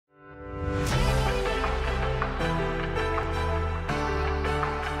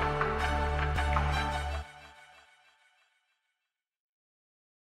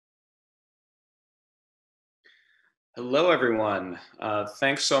Hello, everyone.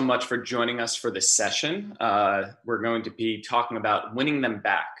 Thanks so much for joining us for this session. We're going to be talking about winning them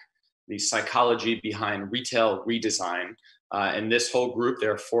back, the psychology behind retail redesign. And this whole group,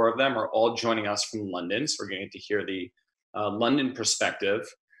 there are four of them, are all joining us from London. So we're going to hear the London perspective.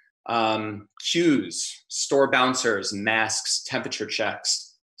 Cues, store bouncers, masks, temperature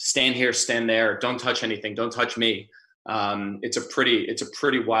checks, stand here, stand there, don't touch anything, don't touch me. It's a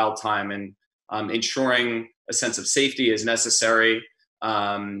pretty wild time, and ensuring a sense of safety is necessary.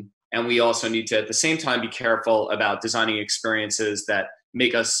 And we also need to, at the same time, be careful about designing experiences that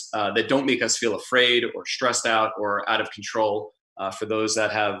don't make us feel afraid or stressed out or out of control. For those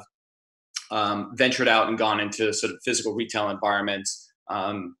that have ventured out and gone into sort of physical retail environments,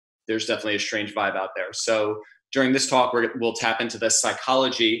 there's definitely a strange vibe out there. So during this talk, we'll tap into the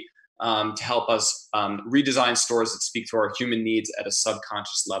psychology to help us redesign stores that speak to our human needs at a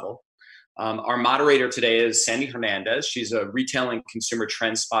subconscious level. Our moderator today is Sandy Hernandez. She's a retail and consumer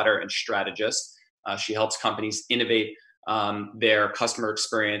trend spotter and strategist. She helps companies innovate their customer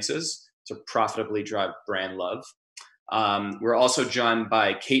experiences to profitably drive brand love. We're also joined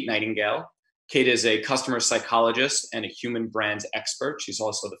by Kate Nightingale. Kate is a customer psychologist and a human brands expert. She's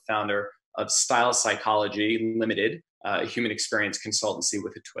also the founder of Style Psychology Limited, a human experience consultancy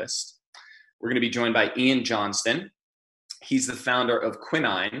with a twist. We're going to be joined by Ian Johnston. He's the founder of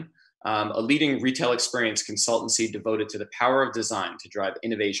Quinine, a leading retail experience consultancy devoted to the power of design to drive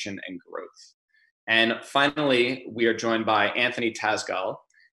innovation and growth. And finally, we are joined by Anthony Tasgal.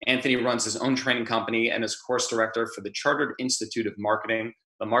 Anthony runs his own training company and is course director for the Chartered Institute of Marketing,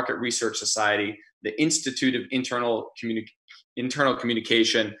 the Market Research Society, the Institute of Internal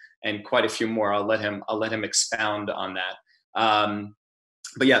Communication, and quite a few more. I'll let him expound on that.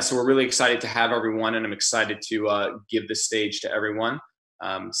 But yeah, so we're really excited to have everyone, and I'm excited to give the stage to everyone.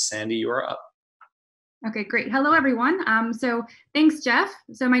 Sandy, you are up. Okay, great. Hello, everyone. So thanks, Jeff.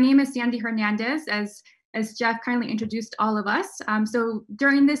 So my name is Sandy Hernandez, as Jeff kindly introduced all of us. So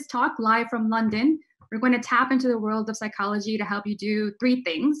during this talk, live from London, we're going to tap into the world of psychology to help you do three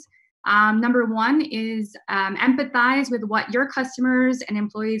things. Number one is empathize with what your customers and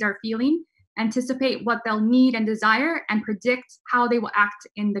employees are feeling, anticipate what they'll need and desire, and predict how they will act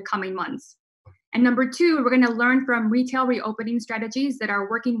in the coming months. And number two, we're going to learn from retail reopening strategies that are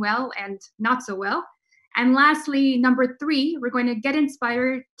working well and not so well. And lastly, number three, we're going to get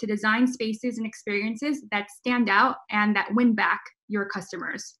inspired to design spaces and experiences that stand out and that win back your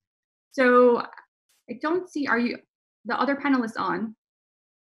customers. So I don't see, are you the other panelists on?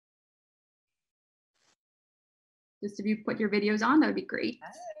 Just if you put your videos on, that would be great.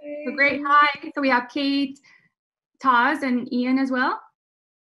 Hi. So great, hi. So we have Kate, Taz, and Ian as well.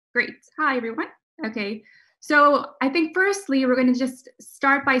 Great, hi everyone. Okay, so I think firstly, we're going to just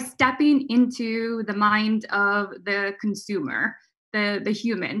start by stepping into the mind of the consumer, the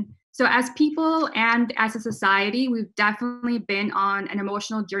human. So as people and as a society, we've definitely been on an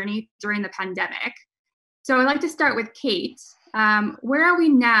emotional journey during the pandemic. So I'd like to start with Kate. Where are we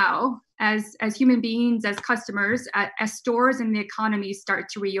now as human beings, as customers, as stores and the economy start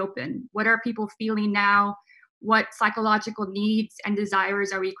to reopen? What are people feeling now? What psychological needs and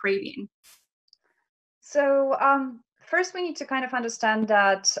desires are we craving? So first we need to kind of understand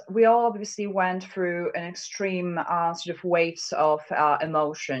that we all obviously went through an extreme sort of waves of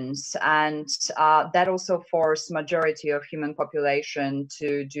emotions, and that also forced majority of human population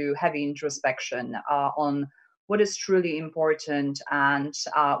to do heavy introspection on what is truly important and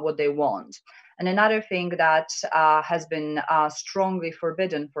what they want. And another thing that has been strongly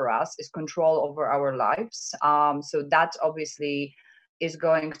forbidden for us is control over our lives. So that obviously is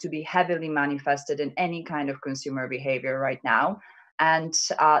going to be heavily manifested in any kind of consumer behavior right now. And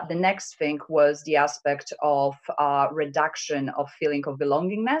the next thing was the aspect of reduction of feeling of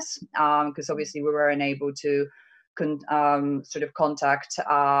belongingness, because obviously we were unable to sort of contact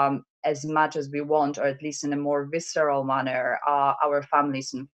as much as we want, or at least in a more visceral manner, our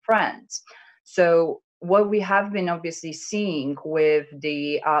families and friends. So what we have been obviously seeing with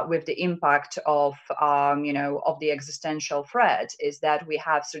the impact of of the existential threat is that we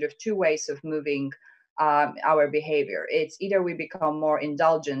have sort of two ways of moving our behavior. It's either we become more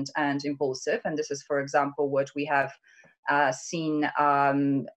indulgent and impulsive, and this is, for example, what we have seen.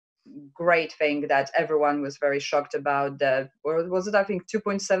 Great thing that everyone was very shocked about, or was it, I think,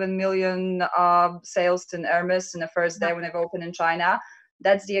 2.7 million sales in Hermes in the first day when they've opened in China.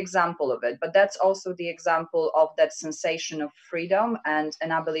 That's the example of it, but that's also the example of that sensation of freedom and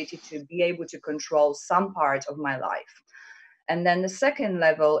an ability to be able to control some part of my life. And then the second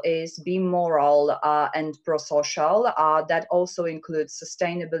level is be moral and pro-social. That also includes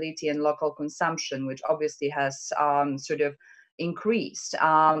sustainability and local consumption, which obviously has sort of increased.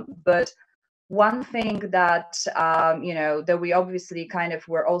 But one thing that that we obviously kind of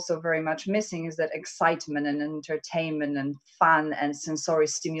were also very much missing is that excitement and entertainment and fun and sensory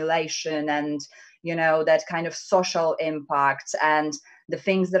stimulation and that kind of social impact and the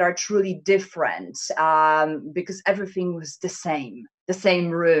things that are truly different, because everything was the same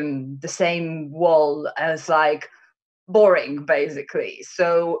room, the same wall, as like boring basically.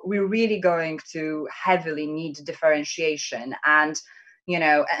 So we're really going to heavily need differentiation, and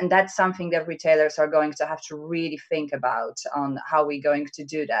that's something that retailers are going to have to really think about on how we're going to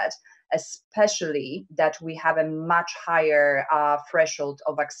do that, especially that we have a much higher threshold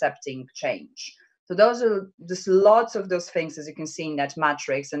of accepting change. So those are just lots of those things, as you can see in that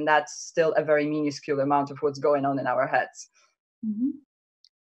matrix, and that's still a very minuscule amount of what's going on in our heads. Mm-hmm.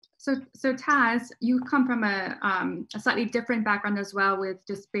 So Taz, you come from a slightly different background as well, with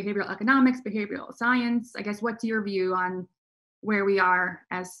just behavioral economics, behavioral science. I guess, what's your view on where we are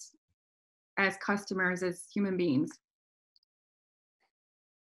as customers, as human beings?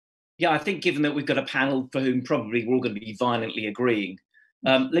 Yeah, I think given that we've got a panel for whom probably we're all going to be violently agreeing,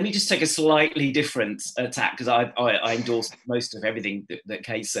 let me just take a slightly different tack, because I endorse most of everything that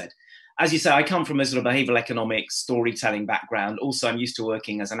Kate said. As you say, I come from a sort of behavioral economics, storytelling background. Also, I'm used to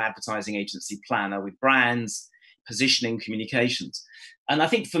working as an advertising agency planner with brands, positioning, communications. And I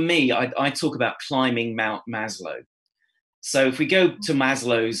think for me, I talk about climbing Mount Maslow. So if we go to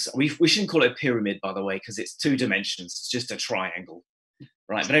Maslow's, we shouldn't call it a pyramid, by the way, because it's 2 dimensions. It's just a triangle,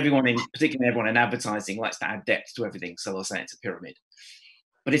 right? But particularly everyone in advertising, likes to add depth to everything. So they'll say it's a pyramid,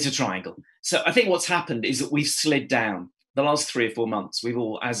 but it's a triangle. So I think what's happened is that we've slid down the last 3 or 4 months. We've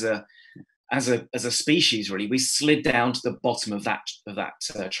all, as a species, really, we slid down to the bottom of that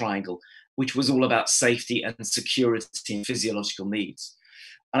triangle, which was all about safety and security and physiological needs.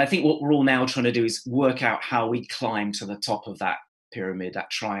 And I think what we're all now trying to do is work out how we climb to the top of that pyramid, that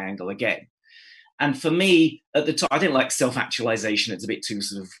triangle again. And for me, at the top, I didn't like self-actualization. It's a bit too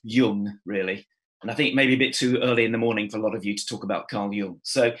sort of Jung, really. And I think maybe a bit too early in the morning for a lot of you to talk about Carl Jung.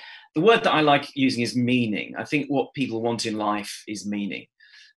 So the word that I like using is meaning. I think what people want in life is meaning.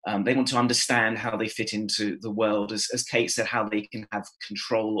 They want to understand how they fit into the world, as Kate said, how they can have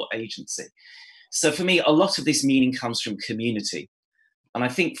control or agency. So for me, a lot of this meaning comes from community. And I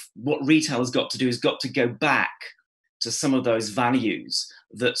think what retail has got to do is got to go back to some of those values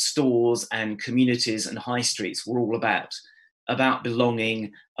that stores and communities and high streets were all about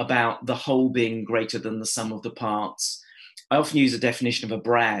belonging, about the whole being greater than the sum of the parts. I often use a definition of a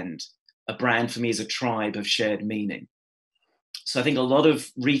brand. A brand for me is a tribe of shared meaning. So I think a lot of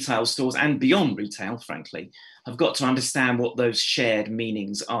retail stores and beyond retail, frankly, have got to understand what those shared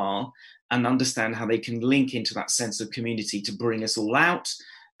meanings are and understand how they can link into that sense of community to bring us all out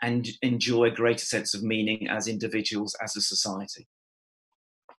and enjoy a greater sense of meaning as individuals, as a society.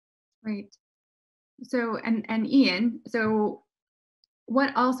 Right. So, and Ian, so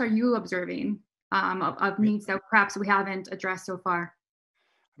what else are you observing of needs that perhaps we haven't addressed so far?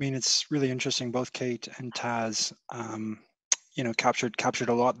 I mean, it's really interesting. Both Kate and Taz, captured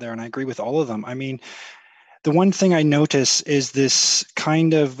a lot there, and I agree with all of them. I mean, the one thing I notice is this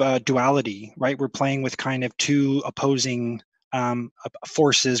kind of duality, right? We're playing with kind of 2 opposing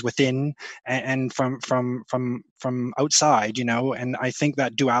forces within and from outside, and I think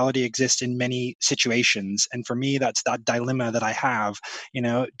that duality exists in many situations. And for me, that's that dilemma that I have.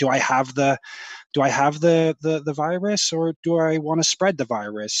 Do I have the virus, or do I want to spread the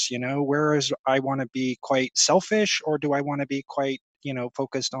virus? Whereas I want to be quite selfish, or do I want to be quite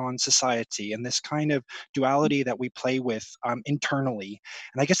focused on society, and this kind of duality that we play with internally.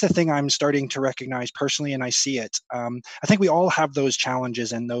 And I guess the thing I'm starting to recognize personally, and I see it, I think we all have those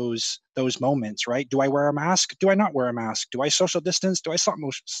challenges and those moments, right? Do I wear a mask? Do I not wear a mask? Do I social distance? Do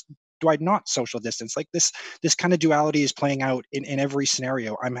I not social distance? Like this kind of duality is playing out in every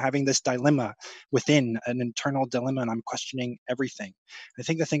scenario. I'm having this dilemma within, an internal dilemma, and I'm questioning everything. I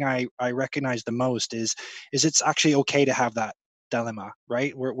think the thing I recognize the most is it's actually okay to have that dilemma,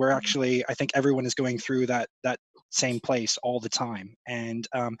 right? We're actually, I think everyone is going through that same place all the time. And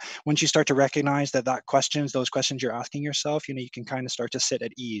once you start to recognize those questions you're asking yourself, you can kind of start to sit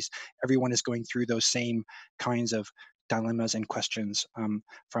at ease. Everyone is going through those same kinds of dilemmas and questions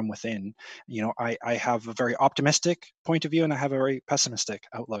from within. I have a very optimistic point of view, and I have a very pessimistic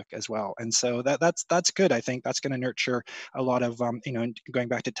outlook as well. And so that's good. I think that's going to nurture a lot of, going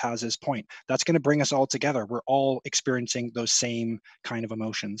back to Taz's point, that's going to bring us all together. We're all experiencing those same kind of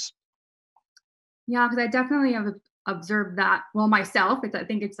emotions. Yeah, because I definitely have observed that, well, myself, I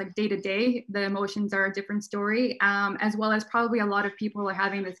think it's like day to day, the emotions are a different story, as well as probably a lot of people are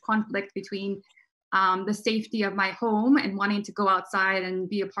having this conflict between the safety of my home and wanting to go outside and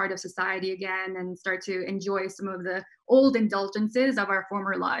be a part of society again and start to enjoy some of the old indulgences of our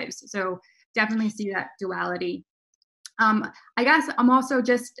former lives. So definitely see that duality. I guess I'm also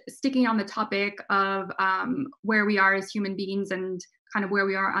just sticking on the topic of where we are as human beings and kind of where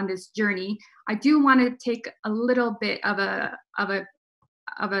we are on this journey. I do want to take a little bit of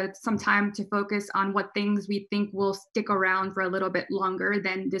some time to focus on what things we think will stick around for a little bit longer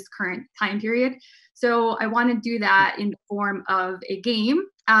than this current time period. So I want to do that in the form of a game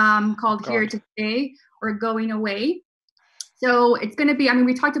called Here to Stay or Going Away. So it's going to be, I mean,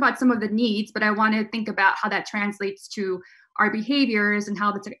 we talked about some of the needs, but I want to think about how that translates to our behaviors and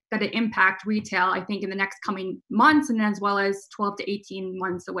how that's going to impact retail, I think, in the next coming months and as well as 12 to 18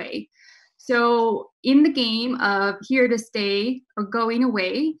 months away. So in the game of Here to Stay or Going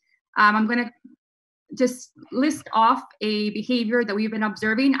Away, I'm going to just list off a behavior that we've been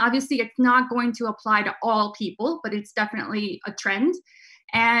observing. Obviously, it's not going to apply to all people, but it's definitely a trend.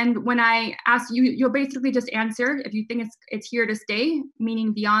 And when I ask you, you'll basically just answer if you think it's here to stay,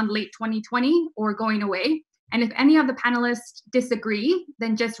 meaning beyond late 2020 or going away. And if any of the panelists disagree,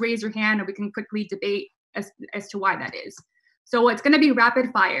 then just raise your hand and we can quickly debate as to why that is. So it's going to be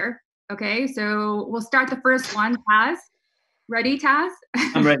rapid fire. Okay, so we'll start the first one. Taz, ready, Taz?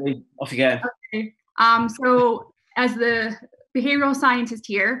 I'm ready. Off you go. Okay. So as the behavioral scientist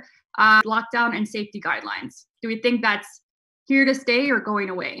here, lockdown and safety guidelines. Do we think that's here to stay or going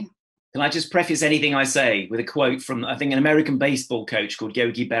away? Can I just preface anything I say with a quote from, I think, an American baseball coach called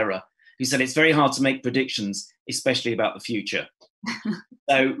Yogi Berra, who said, "It's very hard to make predictions, especially about the future."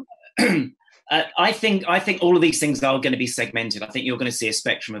 So I think all of these things are going to be segmented. I think you're going to see a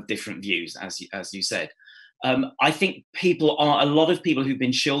spectrum of different views, as you said. I think a lot of people who've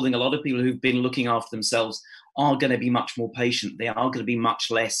been shielding, a lot of people who've been looking after themselves are going to be much more patient. They are going to be much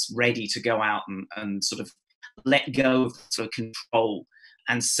less ready to go out and sort of let go of sort of control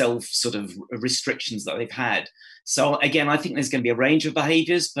and self sort of restrictions that they've had. So again, I think there's going to be a range of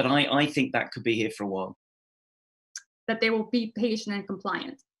behaviors, but I think that could be here for a while. That they will be patient and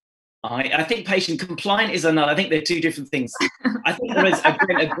compliant. I think patient compliant is another. I think they're two different things. I think there is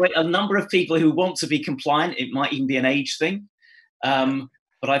a number of people who want to be compliant. It might even be an age thing.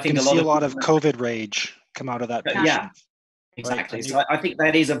 But I think a lot of COVID rage come out of that. Yeah, exactly. Right? So I think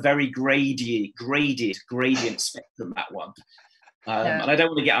that is a very gradient spectrum, that one. And I don't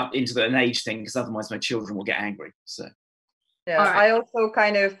want to get up into an age thing because otherwise my children will get angry. So. Yeah, right. I also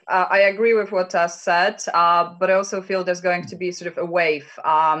kind of, I agree with what Taz said, but I also feel there's going to be sort of a wave.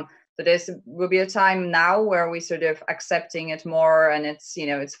 So there will be a time now where we sort of accepting it more and it's,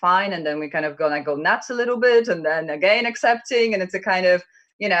 it's fine. And then we kind of gonna go nuts a little bit and then again accepting. And it's a kind of,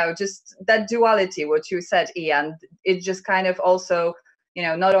 just that duality, what you said, Ian, it just kind of also,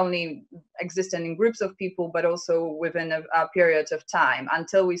 not only existing in groups of people, but also within a period of time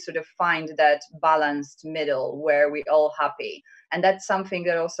until we sort of find that balanced middle where we're all happy. And that's something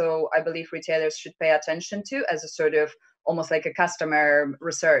that also I believe retailers should pay attention to as a sort of almost like a customer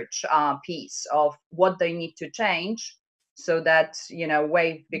research piece of what they need to change so that,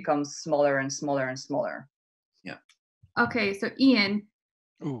 wave becomes smaller and smaller and smaller. Yeah. Okay, so Ian,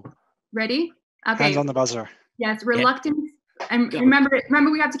 ready? Okay. Hands on the buzzer. Yes, reluctance. Yeah. And remember,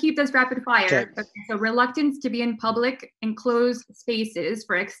 we have to keep this rapid fire. Okay, so reluctance to be in public enclosed spaces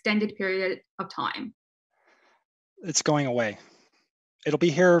for extended period of time. It's going away. It'll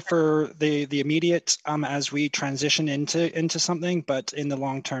be here for the immediate as we transition into something, but in the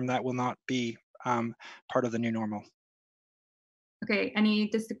long term, that will not be part of the new normal. Okay, any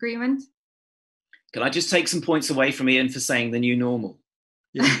disagreement? Can I just take some points away from Ian for saying the new normal?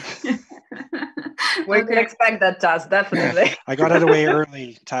 Yeah. We can expect that, Taz, definitely. I got it away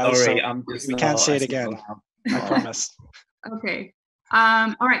early, Taz. Sorry, so we can't say it again. I promise. Okay.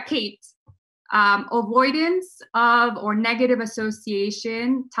 All right, Kate. Avoidance of or negative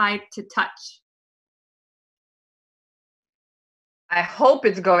association tied to touch. I hope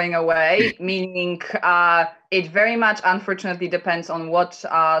it's going away, meaning it very much, unfortunately, depends on what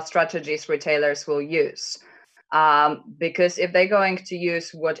strategies retailers will use. Because if they're going to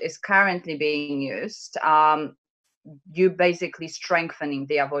use what is currently being used, you basically strengthening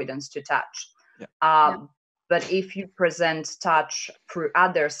the avoidance to touch. Yeah. But if you present touch through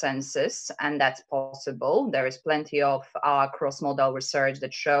other senses, and that's possible, there is plenty of cross-modal research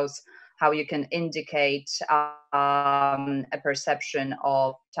that shows how you can indicate a perception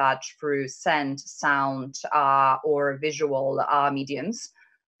of touch through scent, sound, or visual mediums.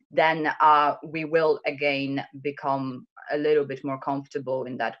 then we will again become a little bit more comfortable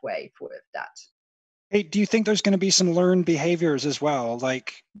in that way with that. Hey, do you think there's going to be some learned behaviors as well?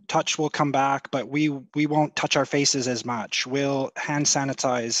 Like touch will come back, but we won't touch our faces as much. We'll hand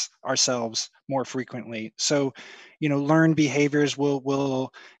sanitize ourselves more frequently. So, you know, learned behaviors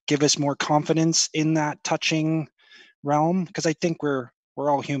will give us more confidence in that touching realm, because I think we're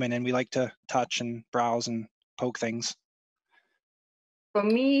all human and we like to touch and browse and poke things. For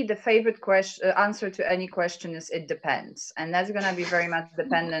me, the favorite answer to any question is it depends. And that's going to be very much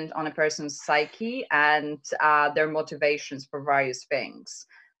dependent on a person's psyche and their motivations for various things.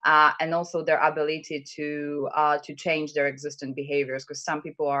 And also their ability to change their existing behaviors, because some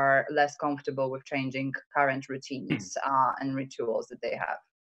people are less comfortable with changing current routines and rituals that they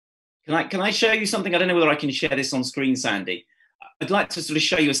have. Can I show you something? I don't know whether I can share this on screen, Sandy. I'd like to sort of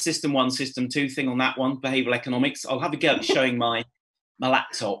show you a system 1, system 2 thing on that one, behavioral economics. I'll have a go at showing my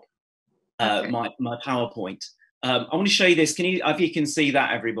laptop, my PowerPoint. I want to show you this. If you can see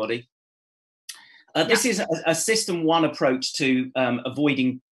that, everybody? This is a system 1 approach to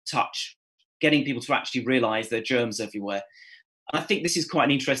avoiding touch, getting people to actually realize there are germs everywhere. And I think this is quite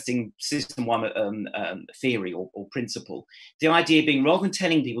an interesting system 1 theory or principle. The idea being, rather than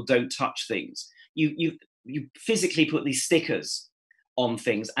telling people don't touch things, you physically put these stickers on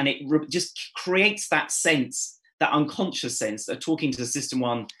things, and it just creates that sense, that unconscious sense, that talking to the system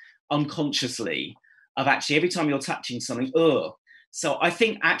 1 unconsciously, of actually every time you're touching something, ugh. So I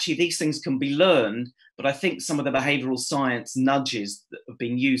think actually these things can be learned, but I think some of the behavioral science nudges that are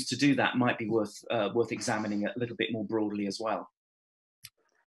being used to do that might be worth examining a little bit more broadly as well.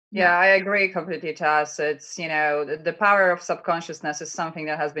 Yeah, I agree completely, Taz. It's, you know, the power of subconsciousness is something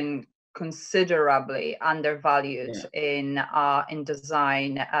that has been considerably undervalued in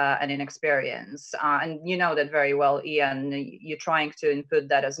design and in experience. And you know that very well, Ian. You're trying to input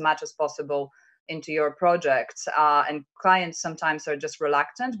that as much as possible into your projects, and clients sometimes are just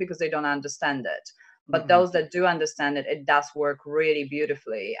reluctant because they don't understand it. But those that do understand it, it does work really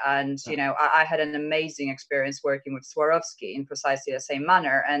beautifully. And you know, I had an amazing experience working with Swarovski in precisely the same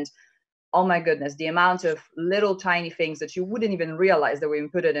manner. And oh my goodness, the amount of little tiny things that you wouldn't even realize that we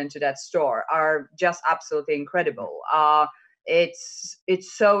inputted into that store are just absolutely incredible. It's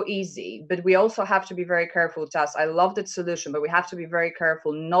so easy, but we also have to be very careful, Tess. I love that solution, but we have to be very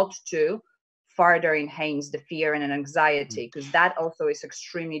careful not to further enhance the fear and anxiety, because that also is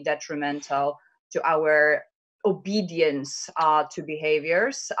extremely detrimental to our obedience to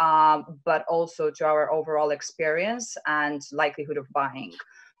behaviors, but also to our overall experience and likelihood of buying.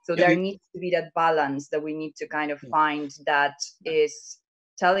 So there needs to be that balance that we need to kind of find, that is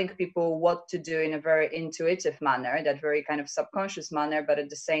telling people what to do in a very intuitive manner, that very kind of subconscious manner, but at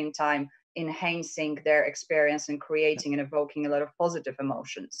the same time enhancing their experience and creating and evoking a lot of positive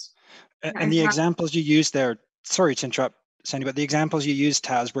emotions. And the examples you used there, sorry to interrupt, Sandy, but the examples you used,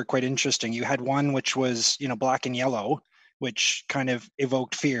 Taz, were quite interesting. You had one which was, you know, black and yellow, which kind of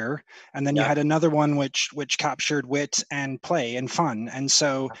evoked fear, and then you had another one which captured wit and play and fun. And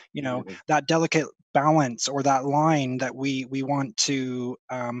so, you know, that delicate balance, or that line that we want to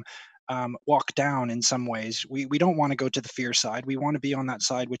walk down in some ways. We don't want to go to the fear side. We want to be on that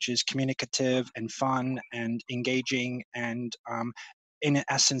side which is communicative and fun and engaging, and in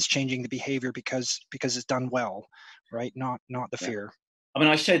essence changing the behavior because it's done well, right? Not the fear. I mean,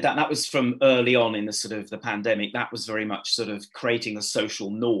 I showed that was from early on in the sort of the pandemic. That was very much sort of creating a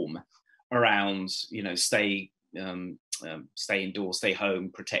social norm around, you know, stay indoors, stay home,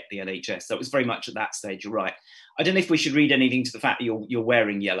 protect the NHS. That was very much at that stage. You're right. I don't know if we should read anything to the fact that you're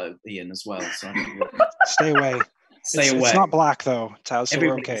wearing yellow, Ian, as well. So stay away. Stay away. It's not black though, Taz. So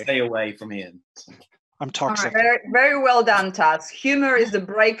everybody okay. Stay away from Ian. I'm toxic. Right, very, very well done, Taz. Humor is the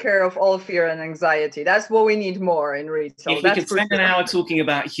breaker of all fear and anxiety. That's what we need more in retail. If we could spend an hour talking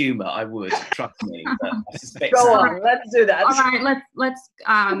about humor, I would. Trust me. But I suspect Go on, let's do that. All right, let's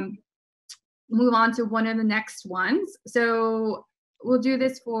move on to one of the next ones. So we'll do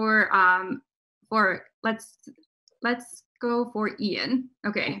this for let's go for Ian.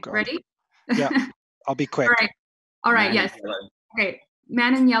 Okay, ready? Yeah, I'll be quick. All right, yes. Okay.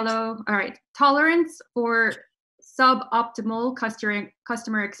 Man in yellow. All right. Tolerance for suboptimal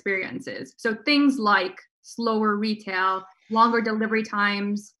customer experiences. So things like slower retail, longer delivery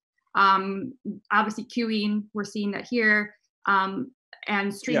times, obviously queuing, we're seeing that here, and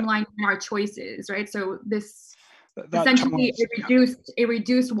streamlining our choices, right? So this essentially a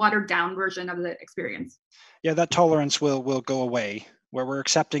reduced watered down version of the experience. Yeah, that tolerance will go away. where we're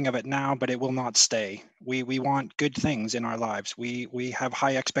accepting of it now, but it will not stay. We want good things in our lives. We have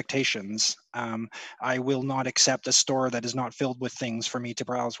high expectations. I will not accept a store that is not filled with things for me to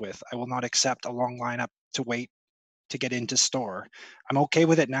browse with. I will not accept a long lineup to wait to get into store. I'm okay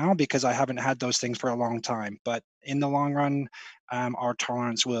with it now because I haven't had those things for a long time, but in the long run, our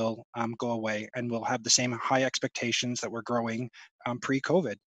tolerance will go away, and we'll have the same high expectations that were growing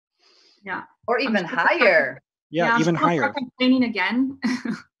pre-COVID. Yeah. Or even higher. Yeah, even I'm higher. Complaining again.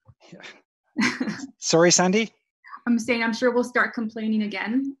 Sorry, Sandy? I'm saying I'm sure we'll start complaining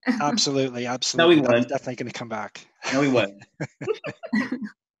again. Absolutely. No, Absolutely. we That's won't. definitely going to come back. No, we won't.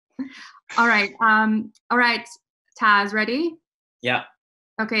 All right. All right, Taz, ready? Yeah.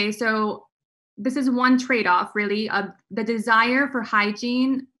 Okay, so this is one trade-off, really, of the desire for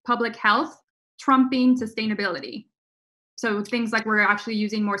hygiene, public health, trumping sustainability. So things like we're actually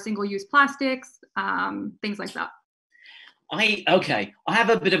using more single-use plastics, things like that. I have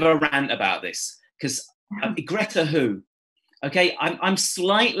a bit of a rant about this because Greta who? Okay, I'm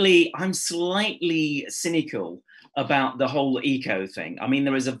slightly cynical about the whole eco thing. I mean,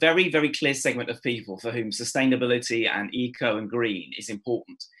 there is a very, very clear segment of people for whom sustainability and eco and green is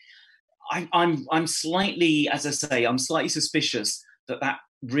important. I'm slightly, as I say, I'm slightly suspicious that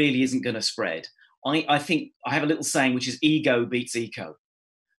really isn't going to spread. I think I have a little saying which is ego beats eco.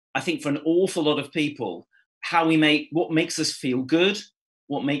 I think for an awful lot of people, what makes us feel good,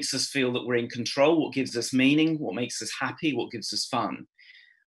 what makes us feel that we're in control, what gives us meaning, what makes us happy, what gives us fun,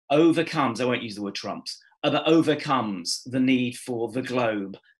 overcomes, I won't use the word trumps, but overcomes the need for the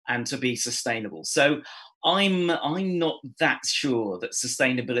globe and to be sustainable. So I'm not that sure that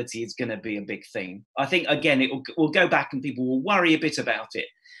sustainability is going to be a big thing. I think, again, we'll go back and people will worry a bit about it,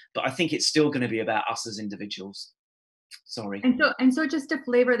 but I think it's still going to be about us as individuals. Sorry. And so just to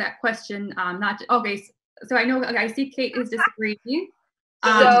flavor that question, so I know I see Kate is disagreeing.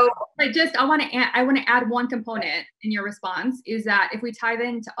 I want to add one component in your response is that if we tie that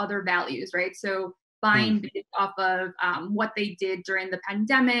into other values, right? So buying based off of what they did during the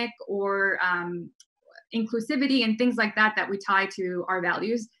pandemic or inclusivity and things like that we tie to our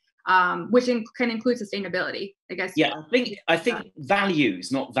values, which can include sustainability, I guess. Yeah, I think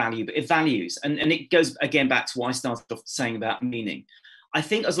values, not value, but values. And it goes again back to what I started off saying about meaning. I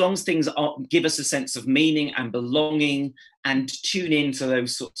think as long as things give us a sense of meaning and belonging and tune into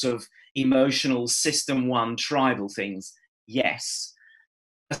those sorts of emotional system one tribal things, yes.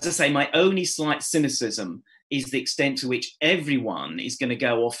 As I say, my only slight cynicism is the extent to which everyone is going to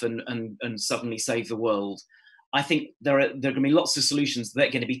go off and suddenly save the world. I think there are going to be lots of solutions that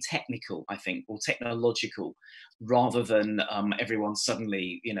are going to be technical, I think, or technological, rather than everyone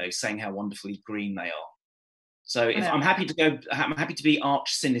suddenly, saying how wonderfully green they are. So I'm happy to be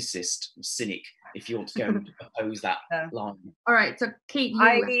arch cynic if you want to go and oppose that line. All right, so Kate,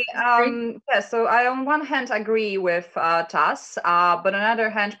 so I on one hand agree with Taz, but on the other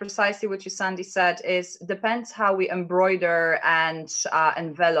hand, precisely what you, Sandy, said is depends how we embroider and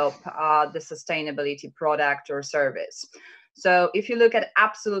envelop the sustainability product or service. So if you look at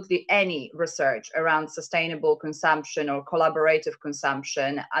absolutely any research around sustainable consumption or collaborative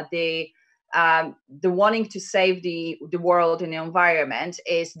consumption, the wanting to save the world and the environment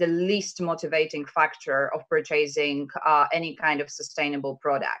is the least motivating factor of purchasing any kind of sustainable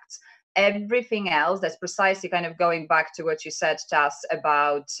products. Everything else, that's precisely kind of going back to what you said, Taz,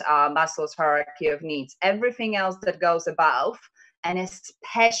 about Maslow's hierarchy of needs. Everything else that goes above, and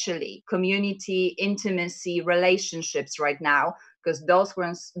especially community, intimacy, relationships right now, because those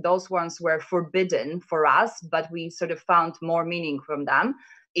ones were forbidden for us, but we sort of found more meaning from them.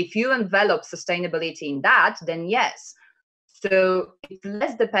 If you envelop sustainability in that, then yes. So it's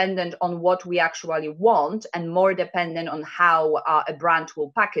less dependent on what we actually want and more dependent on how a brand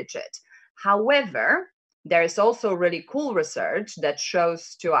will package it. However, there is also really cool research that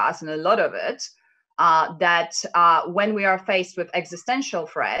shows to us, and a lot of it, that when we are faced with existential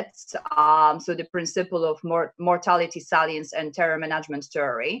threats, so the principle of mortality salience and terror management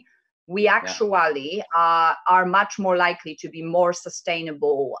theory, we actually are much more likely to be more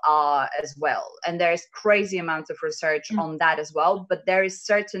sustainable as well. And there's crazy amounts of research on that as well, but there is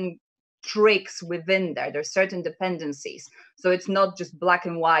certain tricks within there. There's certain dependencies. So it's not just black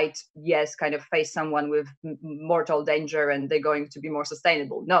and white, yes, kind of face someone with mortal danger and they're going to be more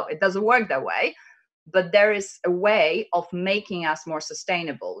sustainable. No, it doesn't work that way. But there is a way of making us more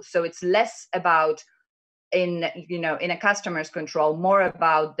sustainable. So it's less about in a customer's control, more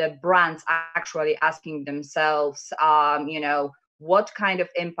about the brands actually asking themselves, what kind of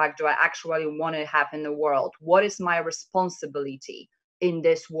impact do I actually want to have in the world? What is my responsibility in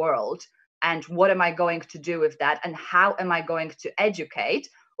this world? And what am I going to do with that? And how am I going to educate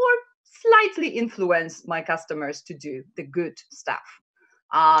or slightly influence my customers to do the good stuff?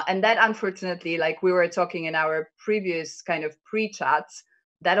 And that, unfortunately, like we were talking in our previous kind of pre-chats,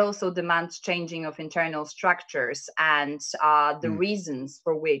 that also demands changing of internal structures and the reasons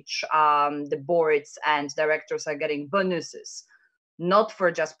for which the boards and directors are getting bonuses, not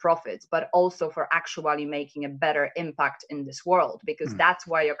for just profits, but also for actually making a better impact in this world, because that's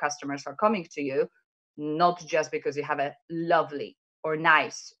why your customers are coming to you, not just because you have a lovely or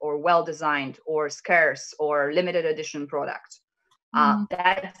nice or well-designed or scarce or limited edition product.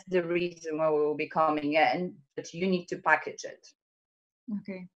 That's the reason why we will be coming in, but you need to package it.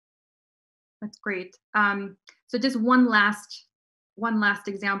 Okay, that's great. So just one last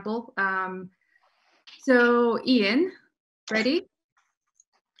example. So Ian, ready?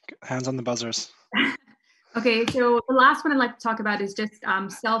 Hands on the buzzers. Okay, so the last one I'd like to talk about is just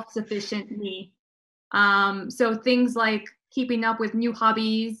self-sufficient me. So things like keeping up with new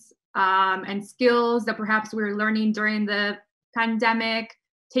hobbies and skills that perhaps we were learning during the pandemic,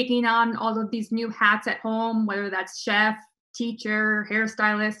 taking on all of these new hats at home, whether that's chef, teacher,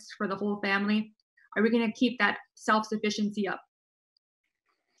 hairstylist for the whole family. Are we going to keep that self-sufficiency up?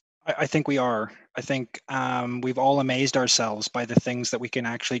 I think we are. I think we've all amazed ourselves by the things that we can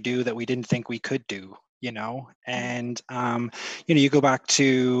actually do that we didn't think we could do, you know. And you go back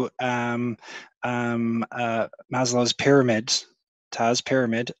to Maslow's pyramid, Taz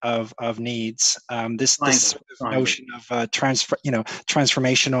pyramid of needs. This notion of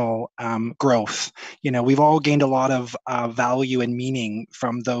transformational growth. We've all gained a lot of value and meaning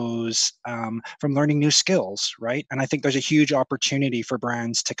from those, from learning new skills, right? And I think there's a huge opportunity for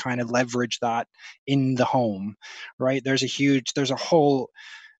brands to kind of leverage that in the home, right? There's a whole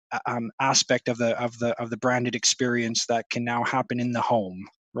aspect of the branded experience that can now happen in the home,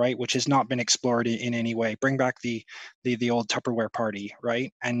 right, which has not been explored in any way. Bring back the old Tupperware party,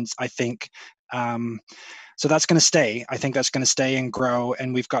 right? And I think so that's going to stay. I think that's going to stay and grow,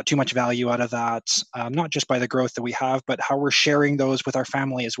 and we've got too much value out of that, not just by the growth that we have, but how we're sharing those with our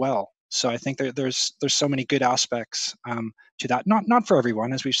family as well. So I think there's so many good aspects to that. Not for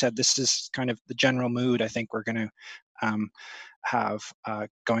everyone, as we've said. This is kind of the general mood I think we're going to have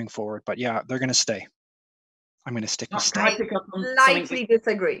going forward. But yeah, they're going to stay. I'm going to stick with stay. I slightly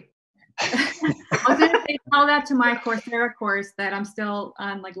disagree. I was going to say, tell that to my Coursera course that I'm still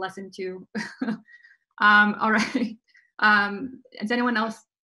on like lesson 2. All right. Does anyone else,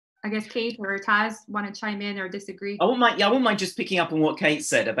 I guess Kate or Taz, want to chime in or disagree? I wouldn't mind just picking up on what Kate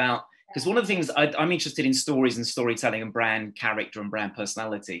said about, because one of the things I'm interested in stories and storytelling and brand character and brand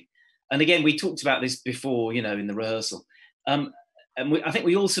personality. And again, we talked about this before, in the rehearsal. And I think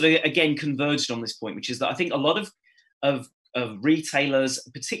we all sort of, again, converged on this point, which is that I think a lot of retailers,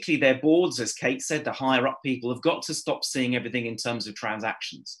 particularly their boards, as Kate said, the higher up people, have got to stop seeing everything in terms of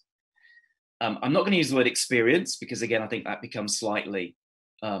transactions. I'm not going to use the word experience because, again, I think that becomes slightly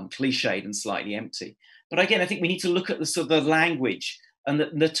cliched and slightly empty. But again, I think we need to look at the sort of the language and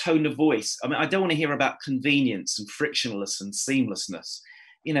the tone of voice. I mean, I don't want to hear about convenience and frictionless and seamlessness.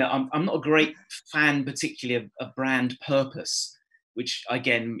 I'm not a great fan, particularly of brand purpose, which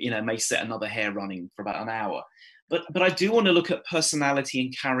again, may set another hair running for about an hour. But I do want to look at personality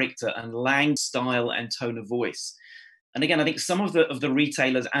and character and language, style and tone of voice. And again, I think some of the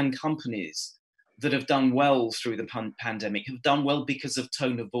retailers and companies that have done well through the pandemic have done well because of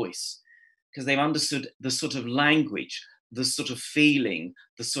tone of voice, because they've understood the sort of language, the sort of feeling,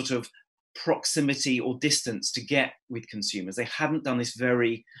 the sort of proximity or distance to get with consumers. They haven't done this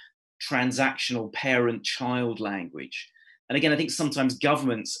very transactional parent-child language. And again, I think sometimes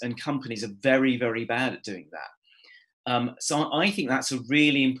governments and companies are very, very bad at doing that. So I think that's a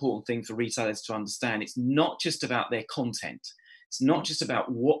really important thing for retailers to understand. It's not just about their content. It's not just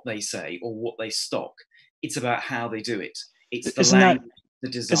about what they say or what they stock. It's about how they do it. It's the language, the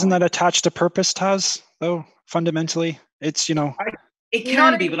design. Isn't that attached to purpose, Taz, though, fundamentally? It's, It can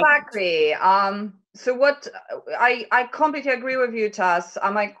not be, exactly. So what I completely agree with you, Taz.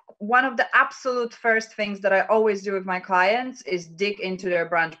 One of the absolute first things that I always do with my clients is dig into their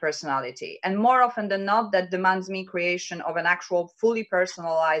brand personality. And more often than not, that demands me creation of an actual fully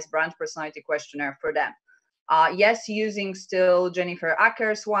personalized brand personality questionnaire for them. Yes, using still Jennifer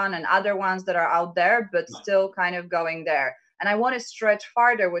Acker's one and other ones that are out there, but still kind of going there. And I want to stretch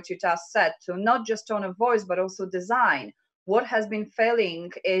farther what you just said to not just tone of voice, but also design. What has been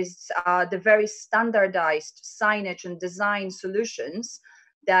failing is the very standardized signage and design solutions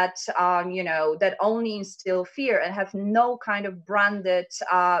that that only instill fear and have no kind of branded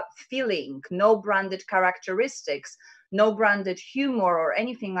feeling, no branded characteristics, no branded humor or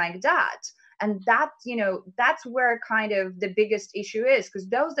anything like that. And that, that's where kind of the biggest issue is, because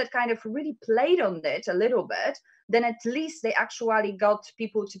those that kind of really played on it a little bit, then at least they actually got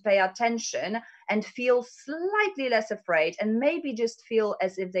people to pay attention and feel slightly less afraid, and maybe just feel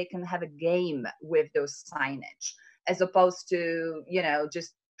as if they can have a game with those signage, as opposed to,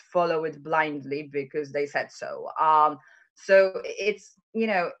 just follow it blindly because they said so. So it's,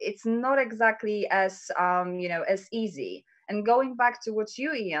 it's not exactly as, as easy. And going back to what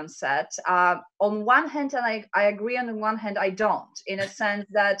you, Ian, said, on one hand, and I agree, on the one hand, I don't, in a sense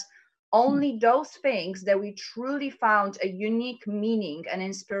that only those things that we truly found a unique meaning and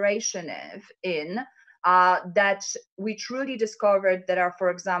inspiration in, that we truly discovered that are, for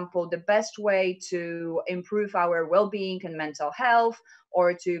example, the best way to improve our well-being and mental health,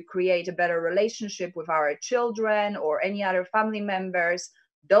 or to create a better relationship with our children or any other family members,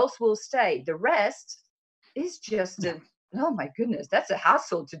 those will stay. The rest is just oh my goodness, that's a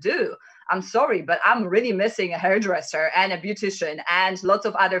hassle to do. I'm sorry, but I'm really missing a hairdresser and a beautician and lots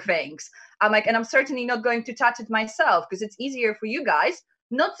of other things. I'm like, and I'm certainly not going to touch it myself because it's easier for you guys.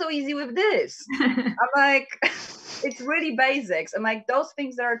 Not so easy with this. I'm like, it's really basics. I'm like, those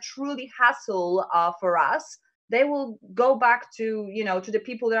things that are truly hassle for us, they will go back to, to the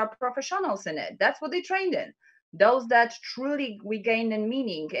people that are professionals in it. That's what they trained in. Those that truly we gained in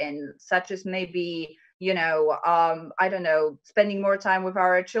meaning in, such as maybe, I don't know, spending more time with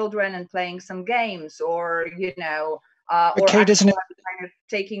our children and playing some games, or, or Kate, isn't it kind of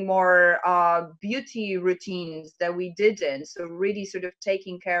taking more beauty routines that we didn't. So really sort of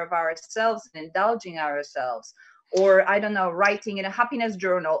taking care of ourselves and indulging ourselves, or I don't know, writing in a happiness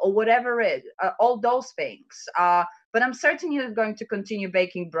journal or whatever it is, all those things. But I'm certainly not going to continue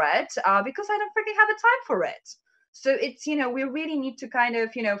baking bread because I don't freaking have the time for it. So it's, we really need to kind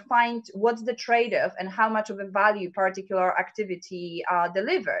of, find what's the trade-off and how much of a value particular activity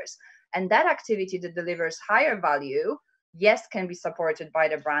delivers. And that activity that delivers higher value, yes, can be supported by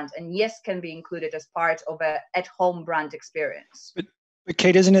the brand, and yes, can be included as part of a at-home brand experience. But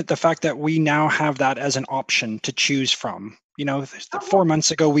Kate, isn't it the fact that we now have that as an option to choose from? 4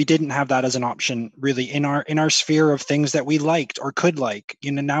 months ago, we didn't have that as an option really in our sphere of things that we liked or could like.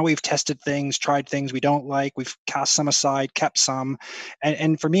 Now we've tested things, tried things we don't like, we've cast some aside, kept some.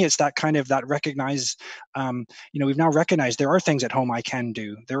 And for me, it's that kind of that recognize, we've now recognized there are things at home I can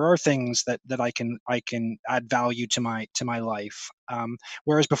do. There are things that I can add value to my life.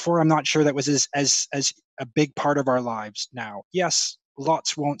 Whereas before, I'm not sure that was as a big part of our lives now. Yes,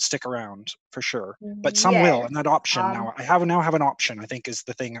 lots won't stick around for sure, but some will, and that option now I have an option, I think, is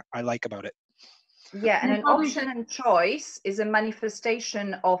the thing I like about it. Yeah, and an option and choice is a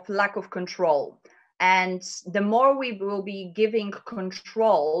manifestation of lack of control. And the more we will be giving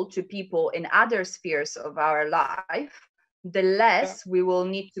control to people in other spheres of our life, the less we will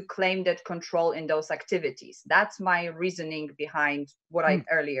need to claim that control in those activities. That's my reasoning behind what I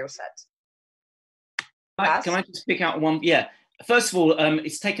earlier said. Can I just pick out one? Yeah. First of all,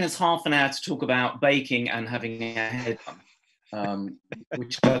 it's taken us half an hour to talk about baking and having a hair done,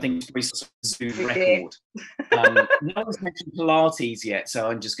 which I think is a Zoom record. No one's mentioned Pilates yet, so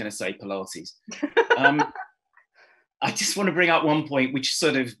I'm just going to say Pilates. I just want to bring up one point, which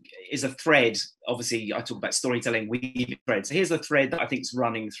sort of is a thread. Obviously, I talk about storytelling, weaving threads. So here's a thread that I think is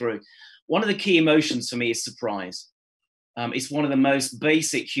running through. One of the key emotions for me is surprise. It's one of the most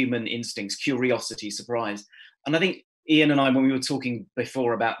basic human instincts: curiosity, surprise. And I think Ian and I, when we were talking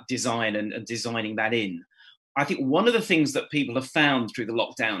before about design and designing that in, I think one of the things that people have found through the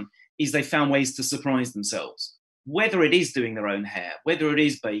lockdown is they found ways to surprise themselves, whether it is doing their own hair, whether it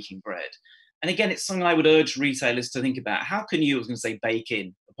is baking bread. And again, it's something I would urge retailers to think about. How can you, I was going to say bake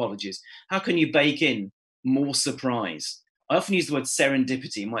in, apologies, how can you bake in more surprise? I often use the word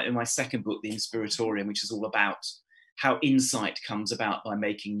serendipity in my second book, The Inspiratorium, which is all about how insight comes about by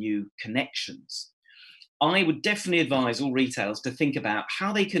making new connections. I would definitely advise all retailers to think about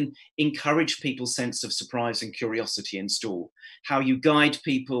how they can encourage people's sense of surprise and curiosity in store, how you guide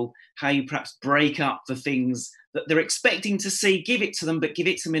people, how you perhaps break up the things that they're expecting to see, give it to them, but give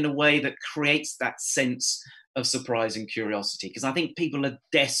it to them in a way that creates that sense of surprise and curiosity. Because I think people are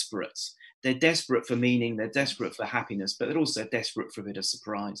desperate. They're desperate for meaning, they're desperate for happiness, but they're also desperate for a bit of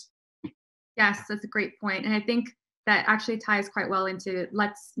surprise. Yes, that's a great point. And I think that actually ties quite well into,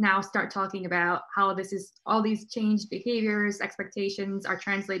 let's now start talking about how all these changed behaviors, expectations are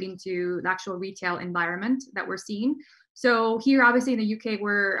translating to the actual retail environment that we're seeing. So here, obviously in the UK,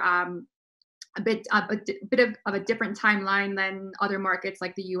 we're a bit of a different timeline than other markets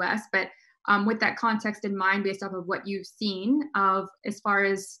like the US. But with that context in mind, based off of what you've seen of as far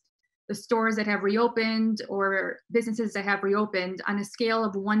as the stores that have reopened or businesses that have reopened on a scale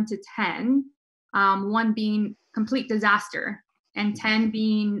of 1 to 10, 1 being complete disaster and 10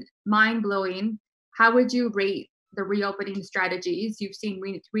 being mind-blowing, how would you rate the reopening strategies you've seen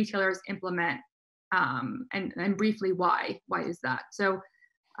retailers implement? And briefly, why? Why is that? So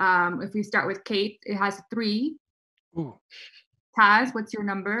if we start with Kate, it has 3. Ooh. Taz, what's your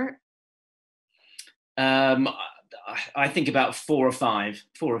number? I think about 4 or 5,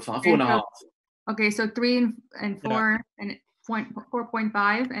 4 and a half. Okay, so 3 and 4 and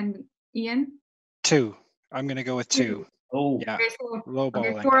 4.5, and Ian? 2. I'm gonna go with 2. Oh, yeah. Okay, so,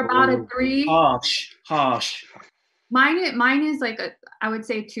 Lowballing. for about a 3. Harsh. Mine is like I would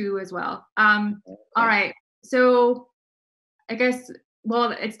say 2 as well. All right, so I guess,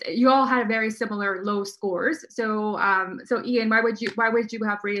 well, you all had very similar low scores. So so Ian, why would you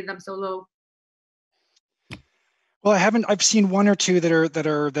have rated them so low? Well, I've seen 1 or 2 that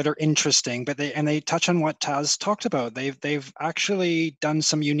are interesting, but they touch on what Taz talked about. They've actually done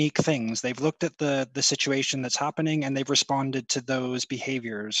some unique things. They've looked at the situation that's happening and they've responded to those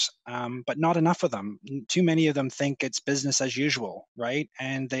behaviors, but not enough of them. Too many of them think it's business as usual, right?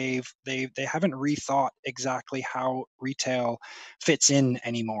 And they haven't rethought exactly how retail fits in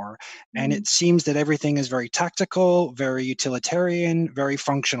anymore. And it seems that everything is very tactical, very utilitarian, very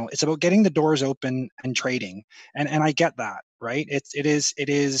functional. It's about getting the doors open and trading. And I get that, right? It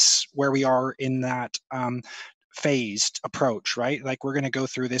is where we are in that phased approach, right? Like we're going to go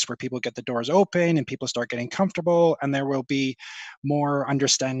through this where people get the doors open and people start getting comfortable, and there will be more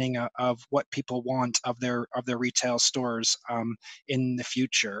understanding of what people want of their retail stores in the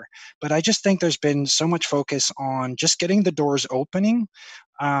future. But I just think there's been so much focus on just getting the doors opening.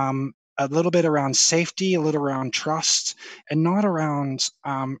 A little bit around safety, a little around trust, and not around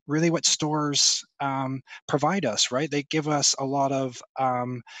really what stores provide us. Right? They give us a lot of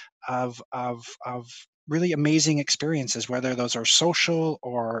really amazing experiences, whether those are social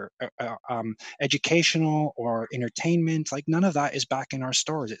or educational or entertainment. Like none of that is back in our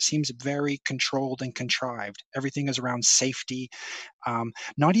stores. It seems very controlled and contrived. Everything is around safety.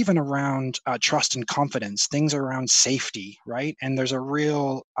 Not even around trust and confidence. Things are around safety, right? And there's a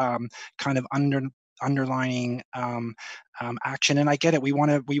real kind of underlining action. And I get it. We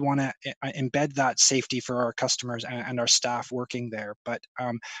want to embed that safety for our customers and our staff working there. But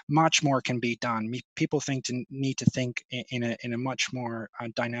much more can be done. People need to think in a much more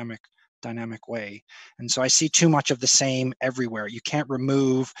dynamic way. And so I see too much of the same everywhere. You can't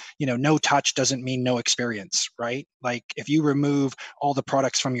remove, no touch doesn't mean no experience, right? Like if you remove all the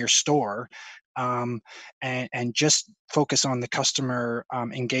products from your store and just focus on the customer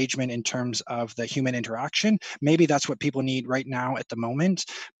engagement in terms of the human interaction, maybe that's what people need right now at the moment.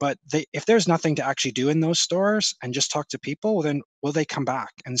 But if there's nothing to actually do in those stores and just talk to people, then will they come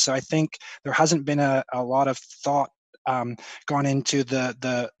back? And so I think there hasn't been a lot of thought gone into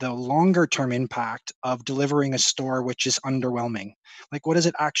the longer term impact of delivering a store which is underwhelming. Like, what does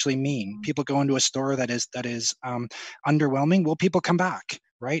it actually mean? People go into a store that is underwhelming. Will people come back?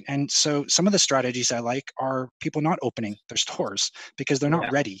 Right. And so some of the strategies I like are people not opening their stores because they're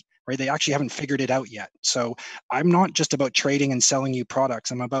not ready. Right. They actually haven't figured it out yet. So I'm not just about trading and selling you products.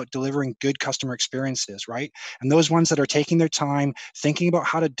 I'm about delivering good customer experiences. Right. And those ones that are taking their time, thinking about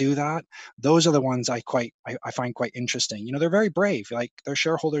how to do that, those are the ones I find quite interesting. They're very brave. Like their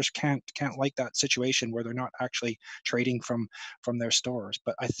shareholders can't like that situation where they're not actually trading from their stores.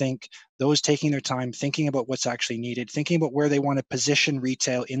 But I think those taking their time, thinking about what's actually needed, thinking about where they want to position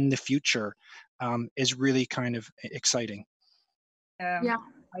retail in the future is really kind of exciting. Yeah.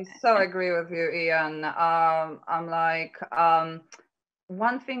 I so agree with you, Ian. I'm like,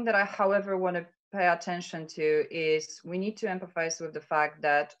 one thing that I, however, want to pay attention to is we need to empathize with the fact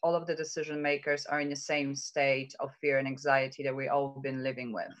that all of the decision makers are in the same state of fear and anxiety that we all been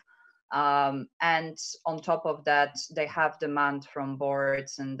living with. And on top of that, they have demand from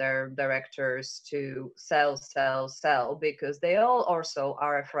boards and their directors to sell, because they all also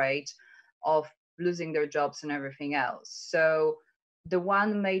are afraid of losing their jobs and everything else. So the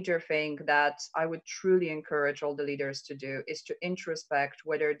one major thing that I would truly encourage all the leaders to do is to introspect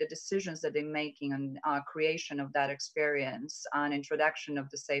whether the decisions that they're making on creation of that experience and introduction of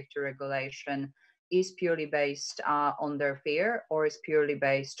the safety regulation is purely based on their fear, or is purely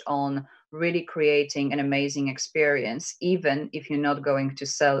based on really creating an amazing experience, even if you're not going to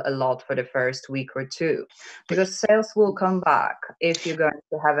sell a lot for the first week or two, because sales will come back if you're going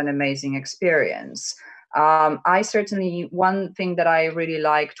to have an amazing experience. I certainly, one thing that I really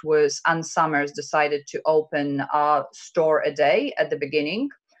liked was Ann Summers decided to open a store a day at the beginning.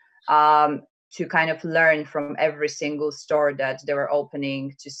 to kind of learn from every single store that they were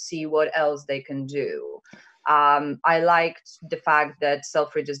opening to see what else they can do. I liked the fact that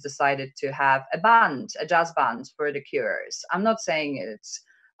Selfridges decided to have a jazz band for the cures. I'm not saying it's,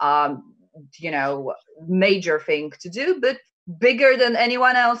 major thing to do, but bigger than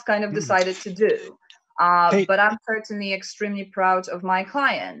anyone else kind of decided to do. But I'm certainly extremely proud of my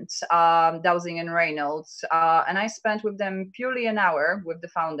client, Dowsing and Reynolds. And I spent with them purely an hour with the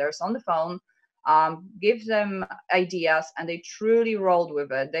founders on the phone, give them ideas, and they truly rolled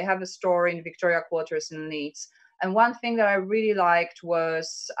with it. They have a store in Victoria Quarters in Leeds. And one thing that I really liked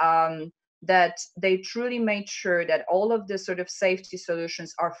was that they truly made sure that all of the sort of safety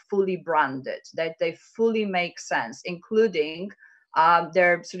solutions are fully branded, that they fully make sense, including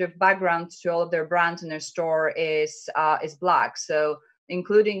their sort of background to all of their brands in their store is black. So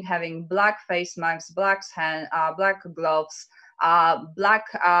including having black face masks, black gloves, black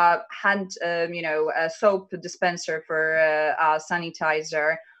hand, soap dispenser for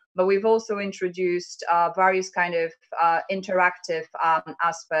sanitizer. But we've also introduced various kind of interactive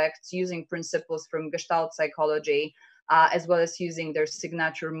aspects using principles from Gestalt psychology, as well as using their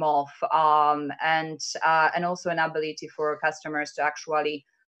signature moth, and also an ability for customers to actually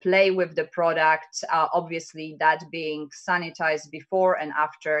play with the product, obviously that being sanitized before and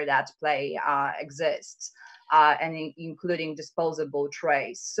after that play exists, and including disposable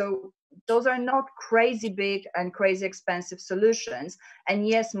trays. So those are not crazy big and crazy expensive solutions, and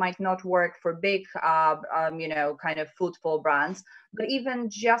yes, might not work for big, kind of footfall brands, but even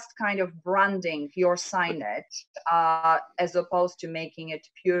just kind of branding your signage, as opposed to making it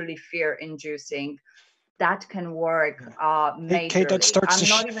purely fear-inducing, that can work majorly. Kate, that starts I'm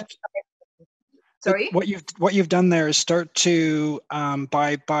not even. Sorry? What you've done there is start to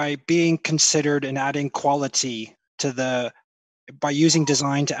by being considered and adding quality to by using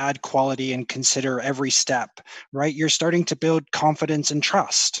design to add quality and consider every step, right? You're starting to build confidence and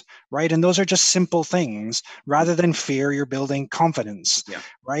trust, right? And those are just simple things. Rather than fear, you're building confidence,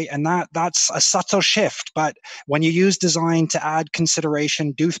 right? And that's a subtle shift. But when you use design to add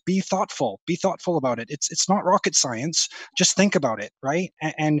consideration, be thoughtful about it. It's not rocket science. Just think about it, right?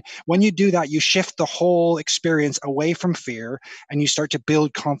 And when you do that, you shift the whole experience away from fear and you start to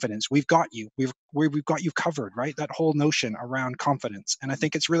build confidence. We've got you. We've got you covered, right? That whole notion around confidence. And I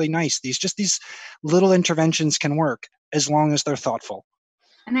think it's really nice. These little interventions can work as long as they're thoughtful.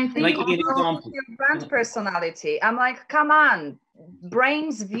 And I think also your brand personality. I'm like, come on,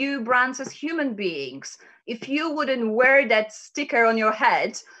 brains view brands as human beings. If you wouldn't wear that sticker on your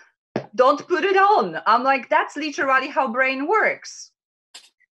head, don't put it on. I'm like, that's literally how brain works.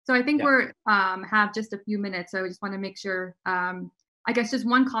 So I think we're have just a few minutes. So I just want to make sure. I guess just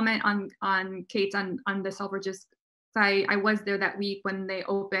one comment on Kate's on the Selfridges. I was there that week when they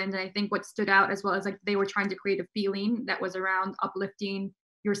opened, and I think what stood out as well is like they were trying to create a feeling that was around uplifting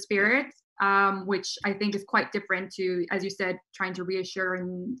your spirits, which I think is quite different to, as you said, trying to reassure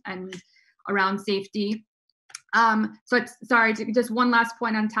and around safety. So just one last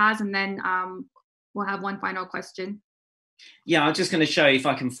point on Taz, and then we'll have one final question. Yeah, I'm just going to show you if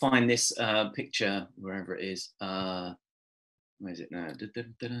I can find this picture wherever it is. Where is it now?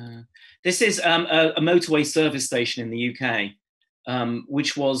 This is a motorway service station in the UK,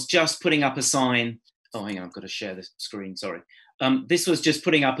 which was just putting up a sign. Oh, hang on, I've got to share the screen, sorry. This was just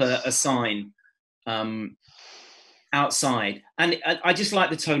putting up a sign outside. And I just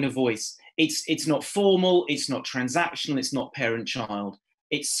like the tone of voice. It's not formal, it's not transactional, it's not parent-child.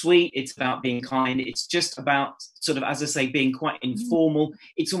 It's sweet, it's about being kind. It's just about sort of, as I say, being quite informal.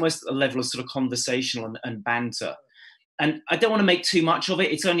 It's almost a level of sort of conversational and banter. And I don't want to make too much of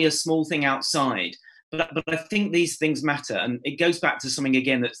it. It's only a small thing outside. But I think these things matter. And it goes back to something,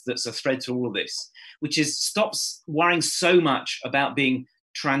 again, that's a thread to all of this, which is stop worrying so much about being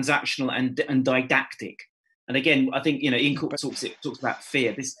transactional and didactic. And again, I think, Ian Cook talks about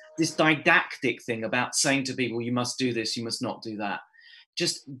fear, this didactic thing about saying to people, you must do this, you must not do that.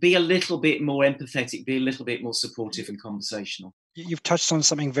 Just be a little bit more empathetic, be a little bit more supportive and conversational. You've touched on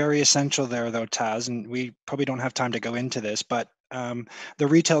something very essential there, though, Taz, and we probably don't have time to go into this, but the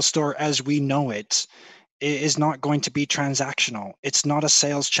retail store as we know it is not going to be transactional. It's not a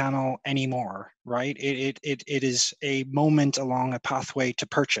sales channel anymore, right? It is a moment along a pathway to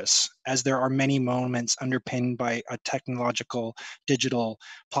purchase, as there are many moments underpinned by a technological digital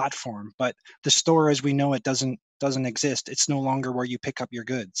platform. But the store as we know it doesn't exist. It's no longer where you pick up your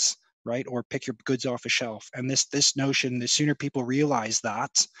goods, right? Or pick your goods off a shelf. And this notion, the sooner people realize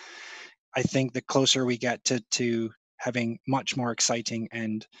that, I think the closer we get to having much more exciting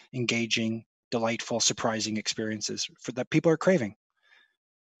and engaging, delightful, surprising experiences that people are craving.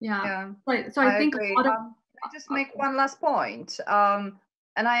 Yeah. Right. So I think agree. a lot of, I just make one last point.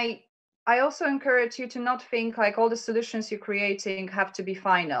 And I also encourage you to not think like all the solutions you're creating have to be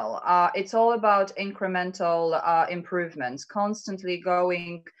final. It's all about incremental improvements, constantly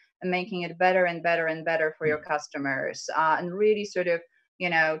going and making it better and better and better for your customers, and really sort of, you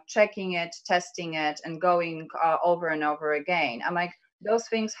know, checking it, testing it, and going over and over again. I'm like, those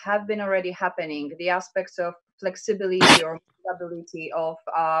things have been already happening. The aspects of flexibility or ability of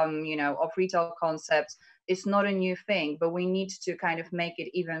you know, of retail concepts is not a new thing, but we need to kind of make it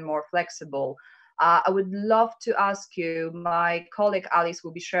even more flexible. I would love to ask you, my colleague Alice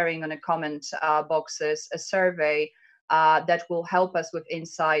will be sharing on the comment boxes a survey that will help us with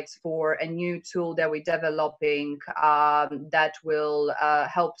insights for a new tool that we're developing that will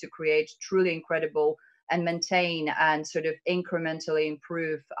help to create truly incredible and maintain and sort of incrementally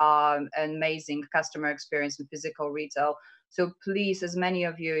improve amazing customer experience in physical retail. So please, as many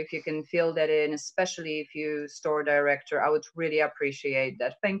of you, if you can fill that in, especially if you store director, I would really appreciate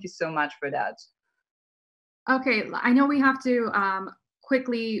that. Thank you so much for that. Okay, I know we have to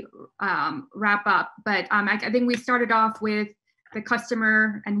quickly wrap up, but I think we started off with the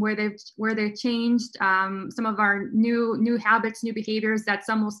customer and where they've changed, some of our new habits, new behaviors that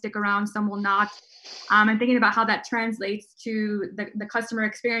some will stick around, some will not. And thinking about how that translates to the customer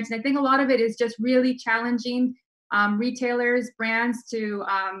experience. And I think a lot of it is just really challenging retailers, brands to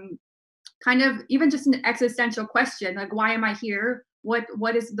kind of even just an existential question, like, why am I here?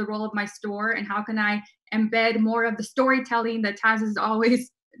 What is the role of my store, and how can I embed more of the storytelling that Taz is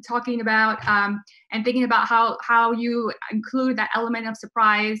always talking about, and thinking about how you include that element of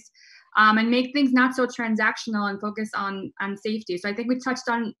surprise, and make things not so transactional and focus on safety. So I think we touched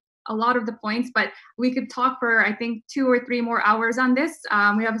on a lot of the points, but we could talk for, I think, 2 or 3 more hours on this.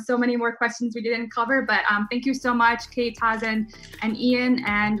 We have so many more questions we didn't cover, but thank you so much, Kate, Taz, and Ian,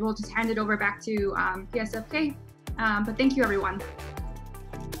 and we'll just hand it over back to PSFK. But thank you, everyone.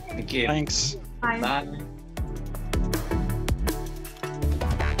 Thank you. Thanks. Bye. Bye.